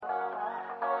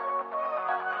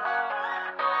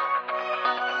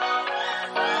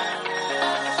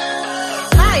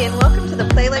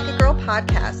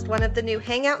Podcast, one of the new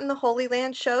Hangout in the Holy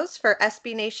Land shows for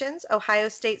SB Nation's Ohio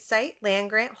State site, Land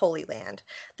Grant Holy Land.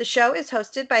 The show is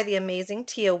hosted by the amazing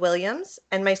Tia Williams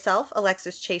and myself,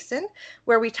 Alexis Chasin,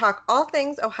 where we talk all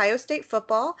things Ohio State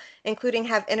football, including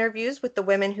have interviews with the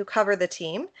women who cover the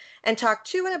team, and talk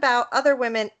to and about other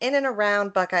women in and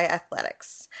around Buckeye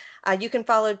athletics. You can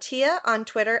follow Tia on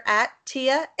Twitter at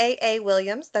Tia AA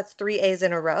Williams, that's 3 A's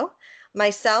in a row,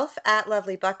 myself at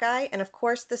Lovely Buckeye, and of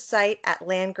course the site at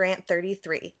Land Grant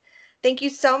 33. Thank you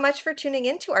so much for tuning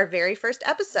in to our very first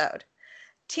episode.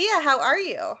 Tia, how are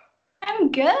you? I'm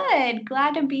good.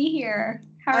 Glad to be here.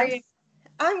 How are you?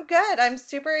 I'm good. I'm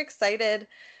super excited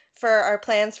for our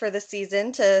plans for the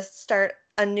season to start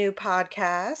a new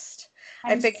podcast.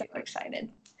 I'm so excited.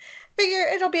 Figure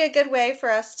it'll be a good way for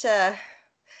us to,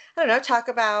 talk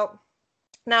about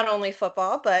not only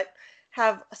football, but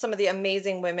have some of the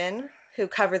amazing women who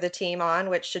cover the team on,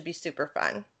 which should be super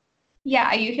fun.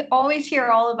 Yeah, you always hear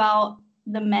all about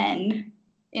the men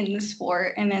in the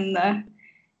sport and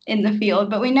in the field,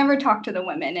 but we never talk to the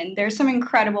women. And there's some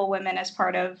incredible women as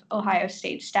part of Ohio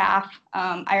State staff.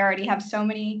 I already have so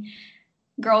many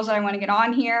girls that I want to get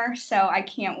on here, so I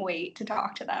can't wait to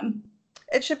talk to them.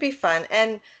 It should be fun.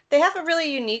 And they have a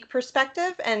really unique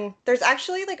perspective, and there's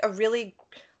actually like a really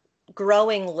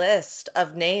growing list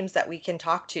of names that we can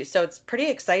talk to. So it's pretty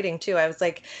exciting too. I was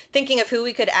like thinking of who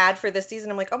we could add for this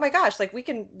season. I'm like, oh my gosh, like we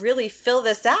can really fill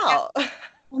this out. Yeah.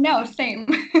 No, same.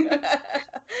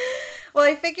 Well,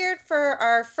 I figured for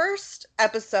our first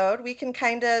episode, we can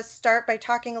kind of start by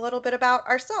talking a little bit about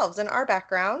ourselves and our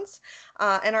backgrounds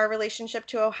and our relationship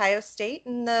to Ohio State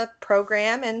and the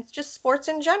program and just sports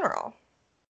in general.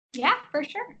 Yeah, for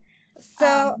sure.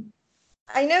 So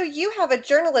I know you have a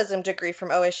journalism degree from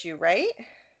OSU, right?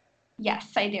 Yes,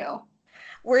 I do.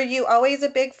 Were you always a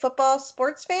big football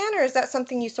sports fan, or is that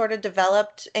something you sort of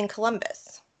developed in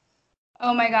Columbus?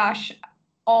 Oh my gosh,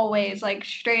 always, like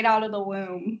straight out of the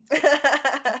womb.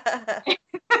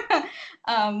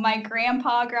 My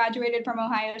grandpa graduated from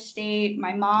Ohio State.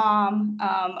 My mom,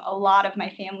 a lot of my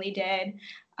family did.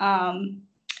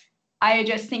 I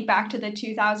just think back to the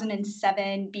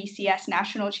 2007 BCS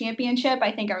National Championship.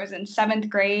 I think I was in 7th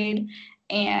grade,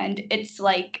 and it's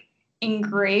like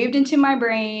engraved into my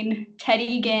brain.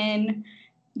 Teddy Ginn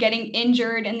getting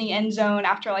injured in the end zone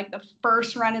after like the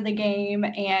first run of the game,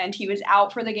 and he was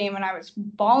out for the game, and I was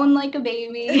bawling like a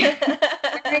baby.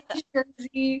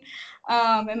 Jersey.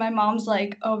 And my mom's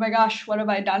like, oh my gosh, what have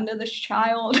I done to this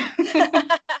child?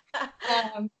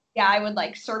 Yeah, I would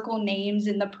like circle names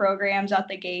in the programs at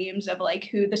the games of like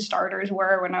who the starters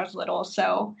were when I was little.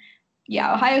 So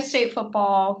yeah, Ohio State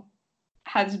football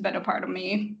has been a part of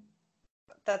me.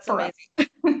 That's amazing.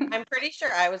 I'm pretty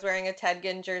sure I was wearing a Ted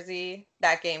Ginn jersey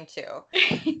that game too.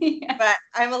 Yeah. But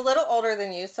I'm a little older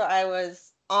than you, so I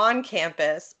was on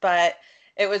campus, but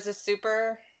it was a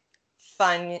super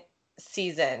fun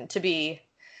season to be,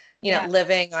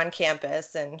 living on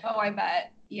campus. And oh, I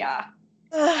bet. Yeah.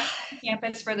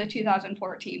 Campus for the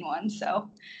 2014 one, so.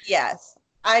 Yes.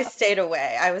 I stayed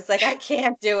away. I was like, I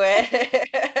can't do it.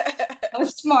 Oh,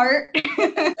 smart.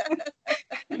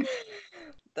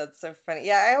 That's so funny.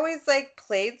 Yeah, I always like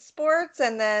played sports,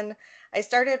 and then I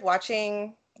started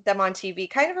watching them on TV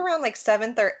kind of around like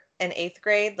 7th and 8th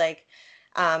grade. Like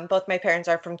both my parents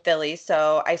are from Philly,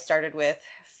 so I started with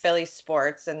Philly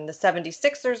sports, and the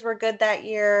 76ers were good that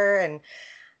year, and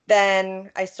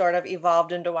then I sort of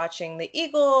evolved into watching the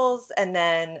Eagles and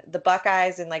then the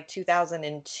Buckeyes in like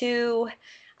 2002.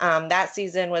 That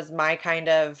season was my kind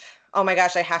of, oh my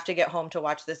gosh, I have to get home to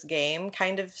watch this game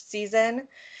kind of season.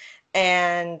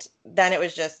 And then it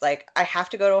was just like, I have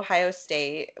to go to Ohio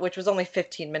State, which was only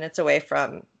 15 minutes away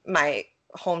from my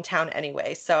hometown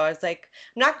anyway. So I was like,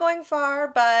 I'm not going far,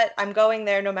 but I'm going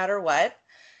there no matter what.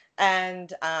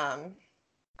 And I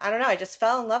don't know, I just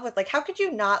fell in love with, like, how could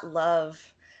you not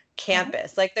love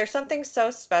campus? Like, there's something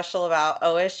so special about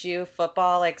OSU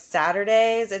football, like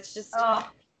Saturdays. It's just I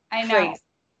know.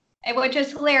 Which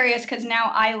is hilarious because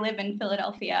now I live in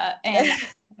Philadelphia and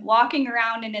walking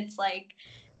around and it's like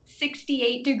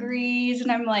 68 degrees,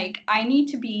 and I'm like, I need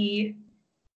to be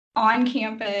on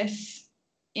campus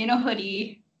in a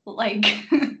hoodie, like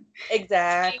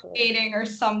exactly skating or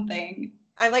something.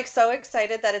 I'm like so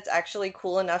excited that it's actually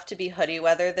cool enough to be hoodie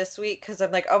weather this week, because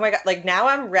I'm like, oh my God, like now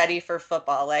I'm ready for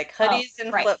football. Like hoodies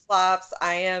and flip-flops,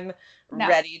 I am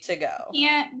ready to go. You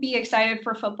can't be excited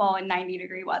for football in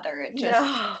 90-degree weather. It just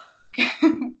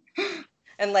no.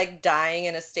 And like dying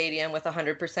in a stadium with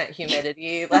 100%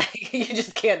 humidity, like you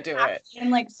just can't do it. And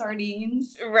like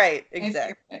sardines. Right,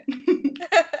 exactly.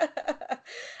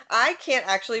 I can't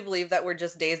actually believe that we're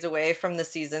just days away from the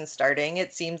season starting.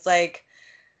 It seems like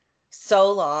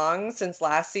so long since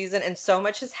last season, and so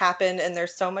much has happened, and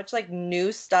there's so much like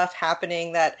new stuff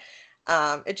happening that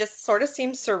it just sort of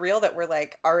seems surreal that we're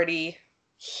like already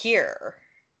here.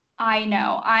 I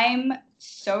know. I'm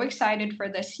so excited for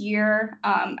this year.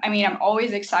 I mean, I'm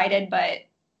always excited, but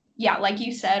yeah, like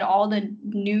you said, all the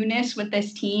newness with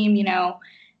this team,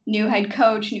 new head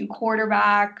coach, new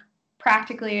quarterback,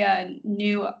 practically a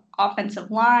new offensive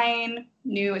line,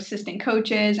 new assistant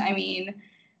coaches. I mean,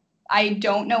 I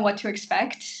don't know what to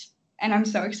expect, and I'm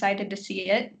so excited to see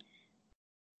it.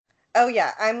 Oh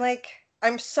yeah,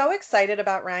 I'm so excited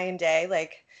about Ryan Day.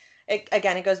 Like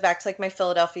again, it goes back to like my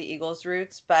Philadelphia Eagles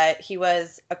roots, but he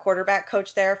was a quarterback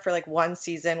coach there for like one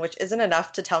season, which isn't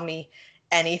enough to tell me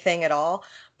anything at all.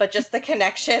 But just the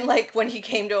connection, like when he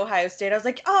came to Ohio State, I was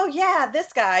like, oh yeah,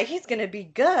 this guy, he's gonna be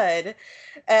good.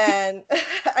 And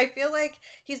I feel like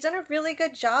he's done a really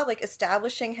good job like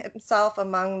establishing himself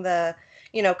among the,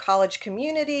 college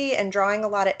community and drawing a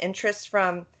lot of interest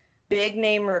from big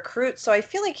name recruits. So I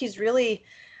feel like he's really,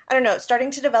 I don't know, starting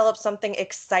to develop something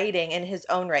exciting in his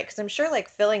own right. Because I'm sure like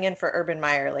filling in for Urban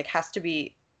Meyer like has to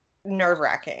be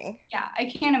nerve-wracking. Yeah,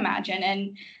 I can't imagine.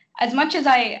 And as much as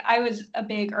I was a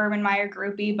big Urban Meyer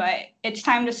groupie, but it's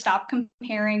time to stop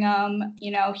comparing him.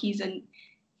 He's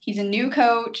a new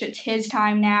coach. It's his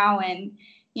time now, and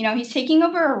he's taking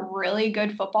over a really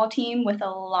good football team with a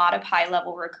lot of high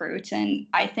level recruits, and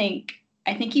I think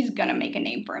he's gonna make a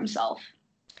name for himself.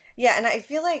 Yeah, and I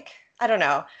feel like, I don't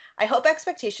know, I hope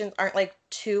expectations aren't like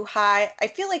too high. I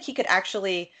feel like he could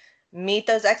actually meet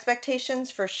those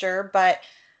expectations for sure, but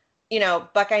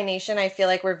Buckeye Nation, I feel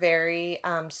like we're very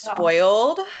So,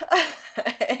 spoiled.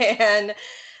 And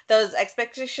those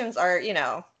expectations are,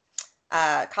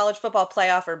 college football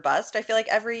playoff or bust, I feel like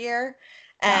every year.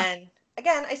 yeah. And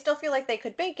again, I still feel like they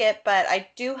could make it, but I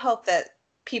do hope that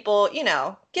people,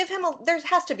 give him there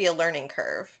has to be a learning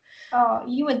curve. Oh,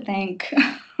 you would think.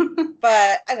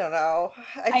 But I don't know.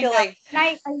 I I feel know. like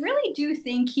And I really do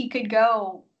think he could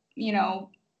go, you know,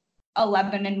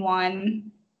 11-1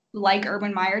 like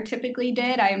Urban Meyer typically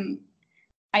did.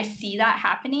 I see that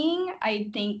happening. I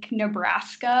think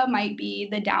Nebraska might be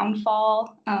the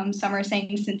downfall. Some are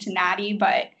saying Cincinnati,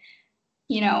 but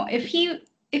if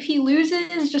he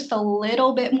loses just a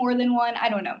little bit more than one, I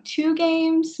don't know, 2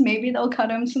 games, maybe they'll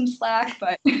cut him some slack.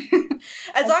 But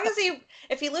as long as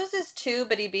if he loses two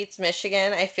but he beats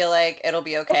Michigan, I feel like it'll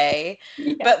be okay.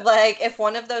 yeah. But like if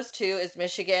one of those two is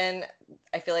Michigan,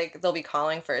 I feel like they'll be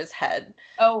calling for his head.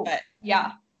 Oh, But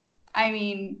yeah. I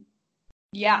mean,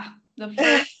 yeah. The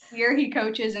first year he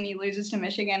coaches and he loses to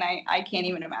Michigan, I can't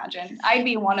even imagine. I'd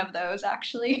be one of those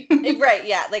actually. right,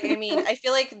 yeah. Like I mean, I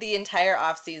feel like the entire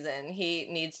off season he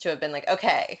needs to have been like,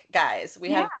 okay, guys, we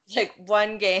Yeah. have like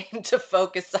one game to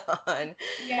focus on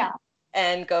Yeah.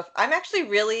 and go. I'm actually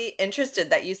really interested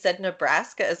that you said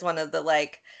Nebraska is one of the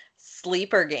like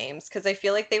sleeper games because I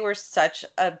feel like they were such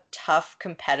a tough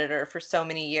competitor for so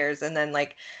many years. And then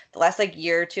like the last like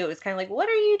year or two, it was kind of like, what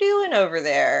are you doing over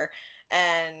there?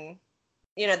 And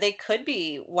they could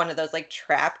be one of those like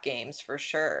trap games for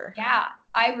sure. Yeah,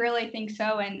 I really think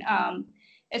so. And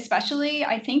especially,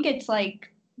 I think it's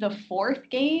like the fourth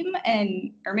game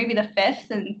and or maybe the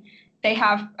fifth, and they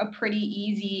have a pretty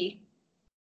easy,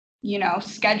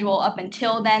 schedule up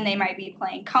until then. They might be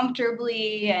playing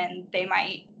comfortably and they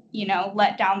might,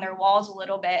 let down their walls a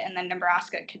little bit, and then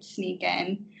Nebraska could sneak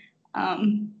in.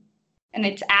 Um, and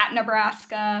it's at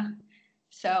Nebraska.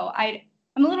 So I'm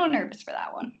a little nervous for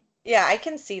that one. Yeah, I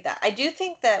can see that. I do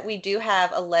think that we do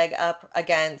have a leg up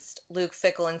against Luke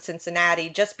Fickell in Cincinnati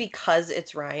just because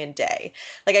it's Ryan Day.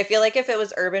 Like I feel like if it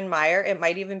was Urban Meyer, it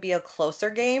might even be a closer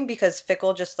game because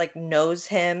Fickell just like knows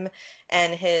him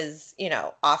and his,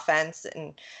 offense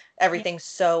and Yeah. everything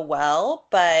so well.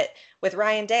 But with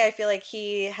Ryan Day, I feel like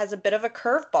he has a bit of a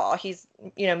curveball. He's,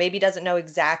 maybe doesn't know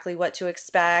exactly what to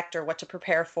expect or what to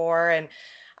prepare for. And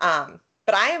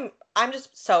but I'm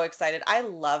just so excited. I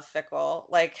love Fickle.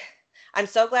 Like, I'm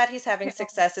so glad he's having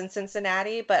success in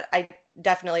Cincinnati, but I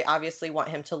definitely obviously want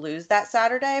him to lose that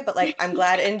Saturday. But like, I'm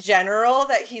glad in general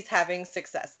that he's having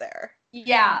success there.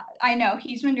 Yeah, I know.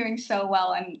 He's been doing so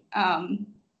well, and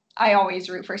I always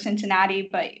root for Cincinnati,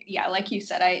 but yeah, like you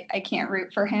said, I can't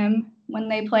root for him when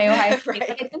they play Ohio State. But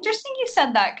Right. it's interesting you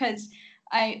said that because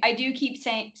I do keep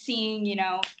seeing,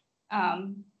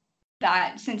 um,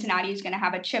 that Cincinnati is going to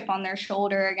have a chip on their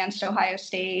shoulder against Ohio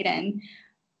State,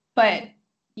 but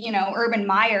Urban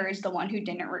Meyer is the one who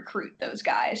didn't recruit those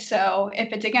guys. So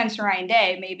if it's against Ryan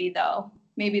Day, maybe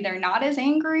they're not as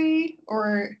angry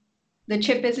or the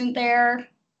chip isn't there.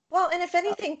 Well, and if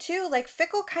anything too, like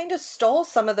Fickle kind of stole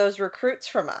some of those recruits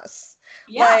from us.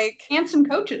 Yeah, Like, and some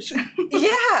coaches.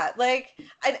 yeah, like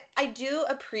I do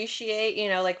appreciate,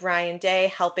 like Ryan Day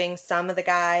helping some of the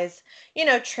guys,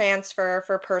 transfer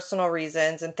for personal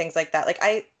reasons and things like that. Like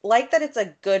I like that it's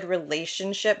a good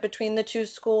relationship between the two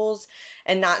schools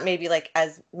and not maybe like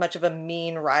as much of a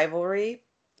mean rivalry.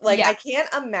 Like Yeah. I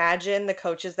can't imagine the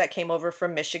coaches that came over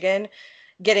from Michigan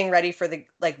getting ready for the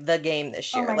game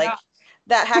this Oh year. my Like God.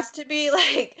 that has to be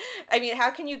like, I mean,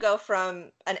 how can you go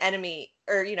from an enemy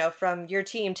or, from your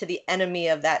team to the enemy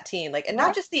of that team? Like, and not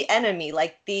Right. just the enemy,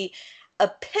 like the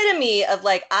epitome of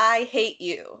like, I hate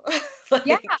you.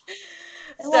 Yeah. Like,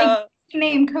 Like so,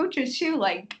 name coaches too,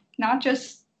 like not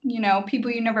just,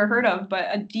 people you never heard of, but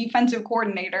a defensive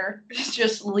coordinator is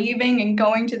just leaving and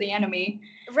going to the enemy.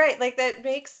 right, like that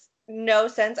makes no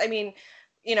sense. I mean,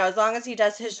 as long as he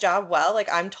does his job well, like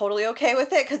I'm totally okay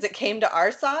with it because it came to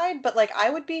our side. But like I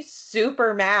would be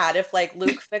super mad if like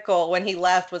Luke Fickle, when he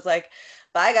left, was like,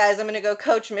 "Bye guys, I'm gonna go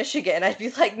coach Michigan." I'd be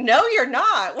like, "No, you're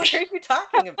not. What are you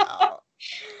talking about?"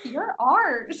 You're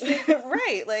ours.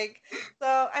 Right. Like,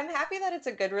 so I'm happy that it's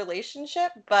a good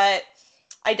relationship, but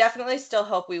I definitely still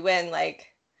hope we win. Like,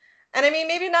 and I mean,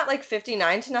 maybe not like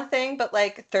 59 to nothing, but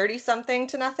like 30 something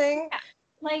to nothing. Yeah.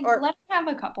 Like, Or let's have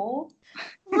a couple.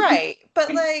 right.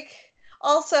 But like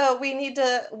also we need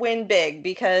to win big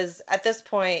because at this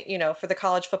point, for the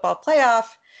college football playoff,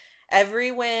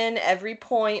 every win, every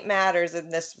point matters in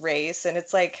this race. And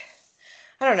it's like,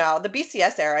 I don't know, the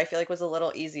BCS era I feel like was a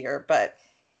little easier, but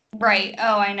Right.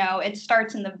 Oh, I know. It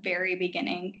starts in the very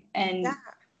beginning. And,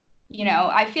 yeah.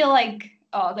 I feel like,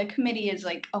 oh, the committee is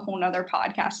like a whole nother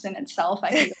podcast in itself.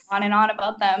 I could go on and on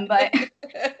about them, but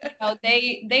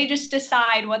they just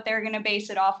decide what they're going to base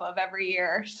it off of every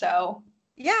year. So,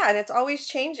 Yeah, and it's always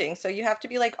changing. So you have to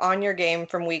be like on your game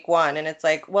from week one. And it's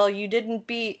like, well, you didn't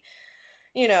beat,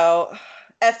 you know,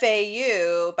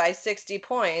 FAU by 60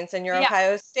 points and you're yeah,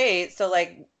 Ohio State. So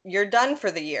like you're done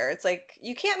for the year. It's like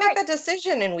you can't make right. that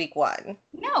decision in week one.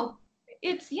 No,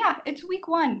 it's week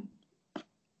one.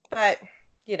 But,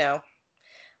 you know,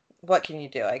 what can you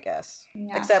do, I guess?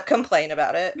 Yeah. Except complain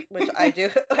about it, which I do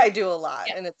I do a lot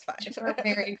Yeah, and it's which we're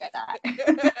very good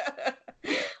at.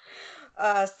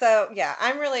 fine. So yeah,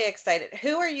 I'm really excited.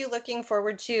 Who are you looking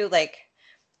forward to, like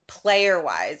player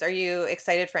wise? Are you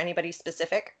excited for anybody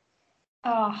specific?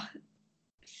 Oh,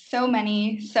 so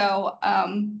many. So,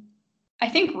 I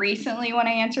think recently when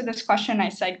I answered this question, I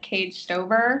said Cade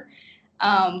Stover.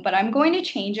 But I'm going to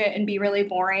change it and be really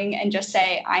boring and just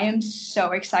say I am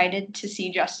so excited to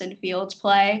see Justin Fields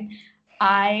play.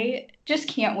 I just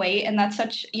can't wait. And that's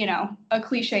such, a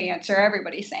cliche answer.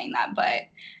 Everybody's saying that, but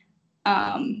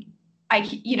um,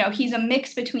 he's a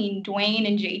mix between Dwayne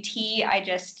and JT.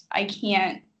 I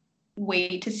can't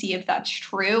wait to see if that's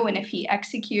true and if he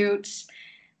executes.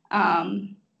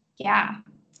 Um, yeah,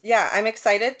 Yeah, I'm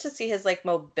excited to see his like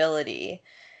mobility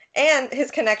and his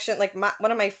connection. Like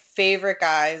one of my favorite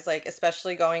guys, like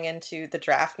especially going into the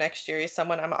draft next year, is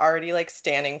someone I'm already like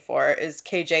standing for is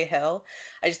KJ Hill.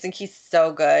 I just think he's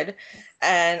so good.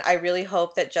 And I really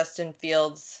hope that Justin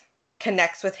Fields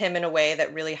connects with him in a way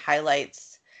that really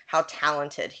highlights how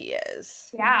talented he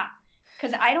is. yeah.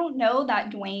 Because I don't know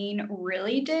that Dwayne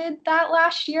really did that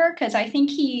last year because I think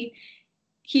he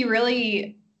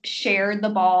really shared the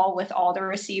ball with all the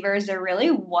receivers. There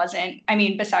really wasn't, I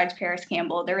mean, besides Paris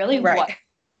Campbell, there really wasn't Right.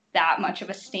 that much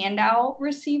of a standout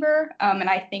receiver. And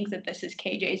I think that this is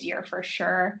KJ's year for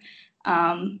sure.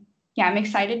 Yeah, I'm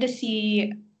excited to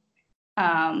see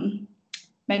um,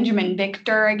 Benjamin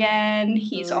Victor again.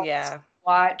 He's Ooh, always yeah.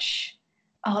 watch.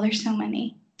 Oh, there's so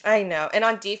many. I know. And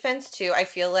on defense too, I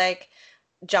feel like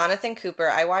Jonathan Cooper,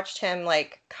 I watched him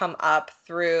like come up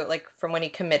through like from when he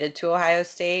committed to Ohio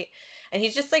State. And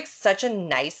he's just like such a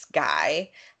nice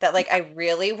guy that like I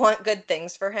really want good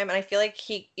things for him. And I feel like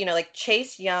like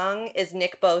Chase Young is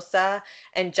Nick Bosa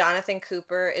and Jonathan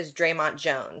Cooper is Draymond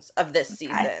Jones of this Okay.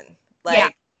 season. Yeah,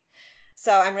 Like,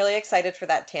 so I'm really excited for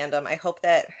that tandem. I hope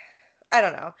that, I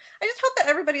don't know. I just hope that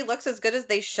everybody looks as good as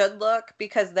they should look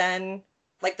because then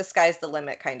like the sky's the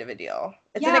limit kind of a deal.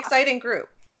 It's an yeah, exciting group.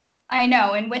 I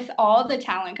know. And with all the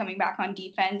talent coming back on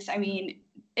defense, I mean,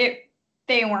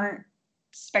 they weren't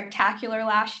spectacular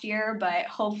last year, but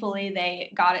hopefully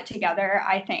they got it together.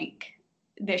 I think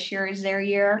this year is their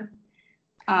year,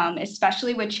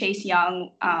 especially with Chase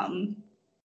Young.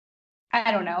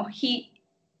 I don't know. He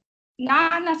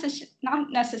not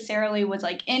necessarily was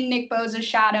like in Nick Bosa's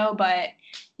shadow, but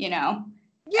you know,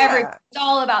 Yeah. it's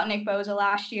all about Nick Bosa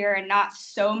last year and not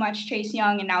so much Chase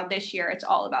Young. And now this year it's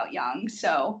all about Young.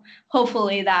 So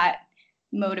hopefully that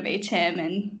motivates him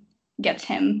and gets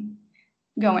him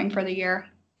going for the year.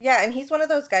 Yeah, and he's one of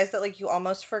those guys that like you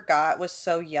almost forgot was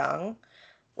so young.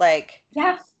 Like,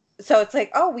 Yeah, so it's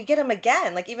like, oh, we get him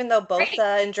again. Like, even though right.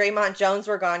 Bosa and Draymond Jones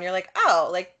were gone, you're like, oh,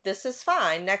 like this is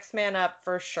fine. Next man up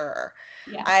for sure.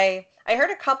 Yeah. I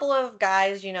heard a couple of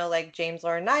guys, like James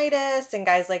Laurinaitis and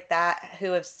guys like that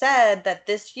who have said that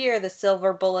this year the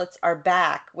Silver Bullets are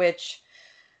back, which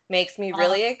makes me Uh,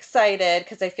 really excited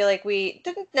because I feel like we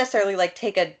didn't necessarily like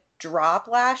take a drop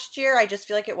last year. I just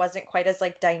feel like it wasn't quite as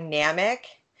like dynamic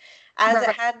as it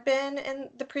right. had been in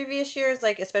the previous years,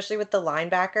 like especially with the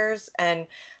linebackers. And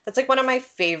that's like one of my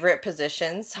favorite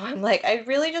positions. So I'm like, I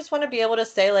really just want to be able to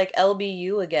say like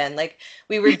LBU again. Like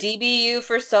we were DBU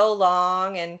for so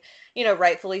long and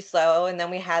rightfully so. And then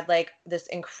we had like this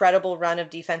incredible run of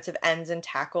defensive ends and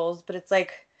tackles. But it's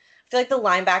like I feel like the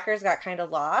linebackers got kind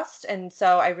of lost. And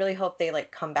so I really hope they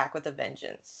like come back with a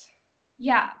vengeance.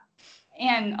 Yeah.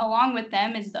 And along with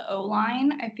them is the O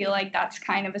line. I feel like that's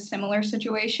kind of a similar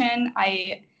situation.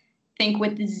 I think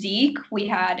with Zeke, we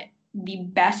had the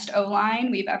best O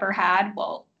line we've ever had,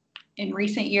 well, in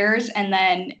recent years. And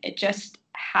then it just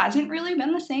hasn't really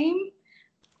been the same.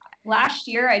 Last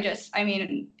year, I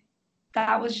mean,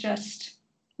 that was just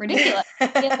ridiculous.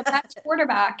 They had the best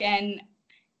quarterback, and,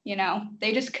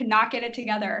 they just could not get it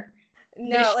together. This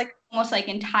No, year, like almost like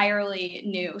entirely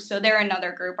new. So they're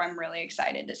another group I'm really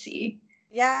excited to see.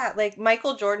 yeah, like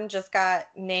Michael Jordan just got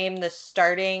named the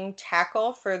starting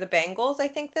tackle for the Bengals, I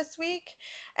think, this week.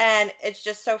 And it's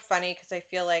just so funny because I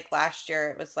feel like last year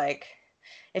it was like,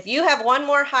 if you have one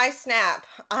more high snap,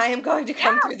 I am going to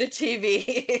come Yeah, through the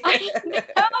TV. I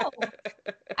know.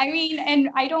 I mean, and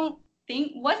I don't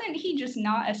think, wasn't he just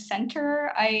not a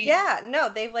center? Yeah, no,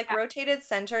 they've like Yeah, rotated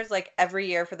centers like every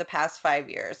year for the past 5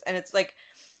 years. And it's like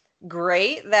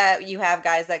great that you have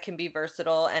guys that can be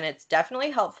versatile and it's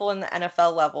definitely helpful in the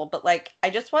NFL level, but like I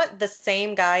just want the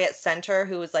same guy at center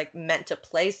who is like meant to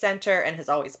play center and has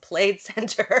always played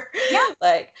center. yeah,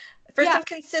 Like for yeah, some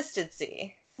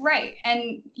consistency. right.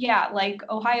 And yeah, like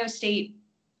Ohio State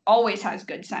always has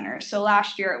good centers. So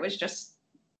last year it was just,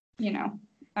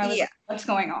 I was Yeah. like, what's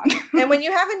going on? And when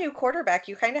you have a new quarterback,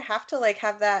 you kind of have to like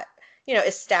have that,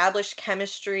 established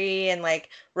chemistry and like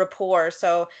rapport.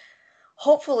 So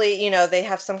hopefully, they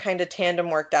have some kind of tandem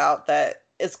worked out that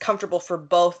is comfortable for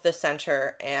both the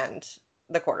center and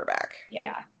the quarterback.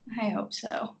 Yeah, I hope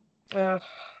so. Ugh,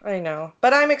 I know,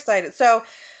 but I'm excited. So,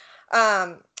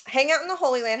 Hangout in the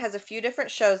Holy Land has a few different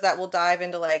shows that will dive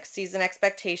into like season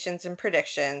expectations and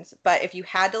predictions. But if you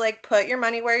had to like put your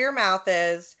money where your mouth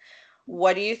is,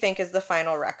 what do you think is the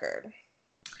final record?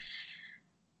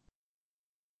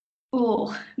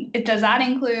 Ooh, does that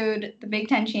include the Big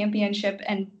Ten championship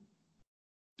and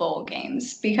bowl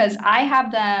games? Because I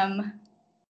have them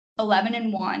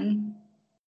 11-1.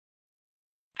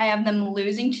 I have them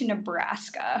losing to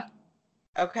Nebraska.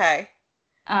 Okay.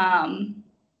 Um,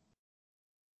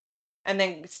 And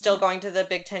then still going to the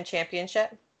Big Ten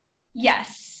championship?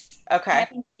 yes. Okay.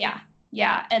 Yeah.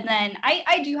 Yeah. And then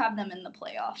I do have them in the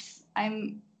playoffs.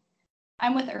 I'm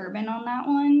with Urban on that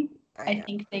one. I I know.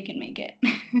 think they can make it.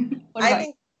 What I about you?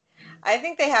 think I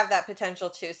think they have that potential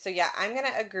too. So yeah, I'm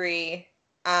gonna agree.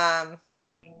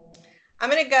 I'm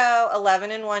gonna go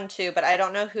 11-1 too, but I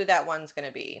don't know who that one's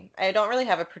gonna be. I don't really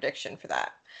have a prediction for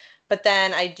that. But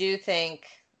then I do think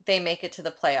they make it to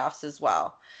the playoffs as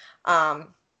well.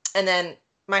 Um, and then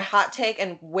my hot take,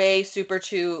 and way super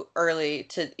too early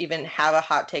to even have a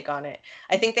hot take on it.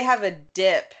 I think they have a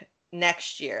dip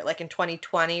next year, like in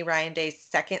 2020, Ryan Day's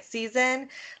second season.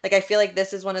 Like I feel like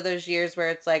this is one of those years where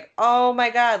it's like, oh my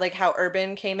God, like how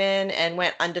Urban came in and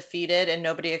went undefeated and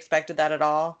nobody expected that at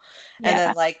all. And Yeah.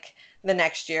 then like the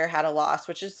next year had a loss,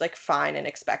 which is like fine and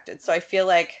expected. So I feel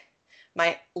like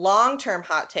my long-term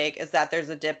hot take is that there's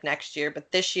a dip next year,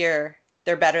 but this year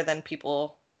they're better than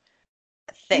people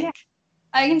Yeah. think.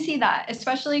 I can see that,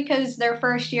 especially because their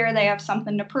first year they have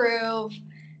something to prove.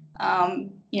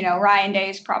 Ryan Day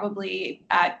is probably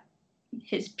at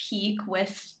his peak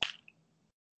with,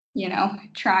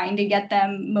 trying to get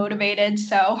them motivated.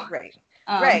 So Right.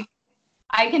 um, Right.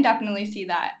 I can definitely see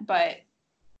that. But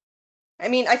I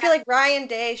mean, I feel like Ryan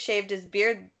Day shaved his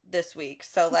beard this week,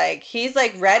 so like he's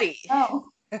like ready. oh,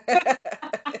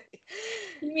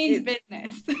 he means He-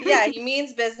 business. yeah, he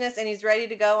means business and he's ready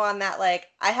to go on that like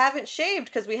I haven't shaved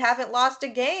because we haven't lost a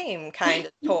game kind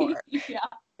of tour. Yeah.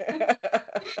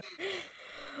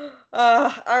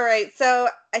 All right. So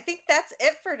I think that's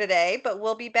it for today, but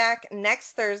we'll be back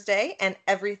next Thursday and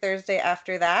every Thursday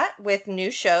after that with new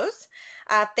shows.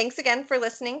 Thanks again for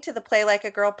listening to the Play Like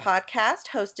a Girl podcast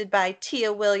hosted by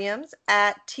Tia Williams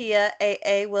at Tia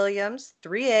AA Williams,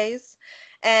 3 A's.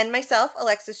 And myself,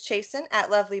 Alexis Chasen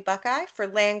at Lovely Buckeye for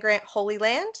Land Grant Holy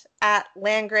Land at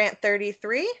Land Grant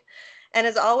 33. And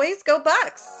as always, go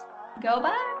Bucks! Go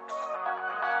Bucks!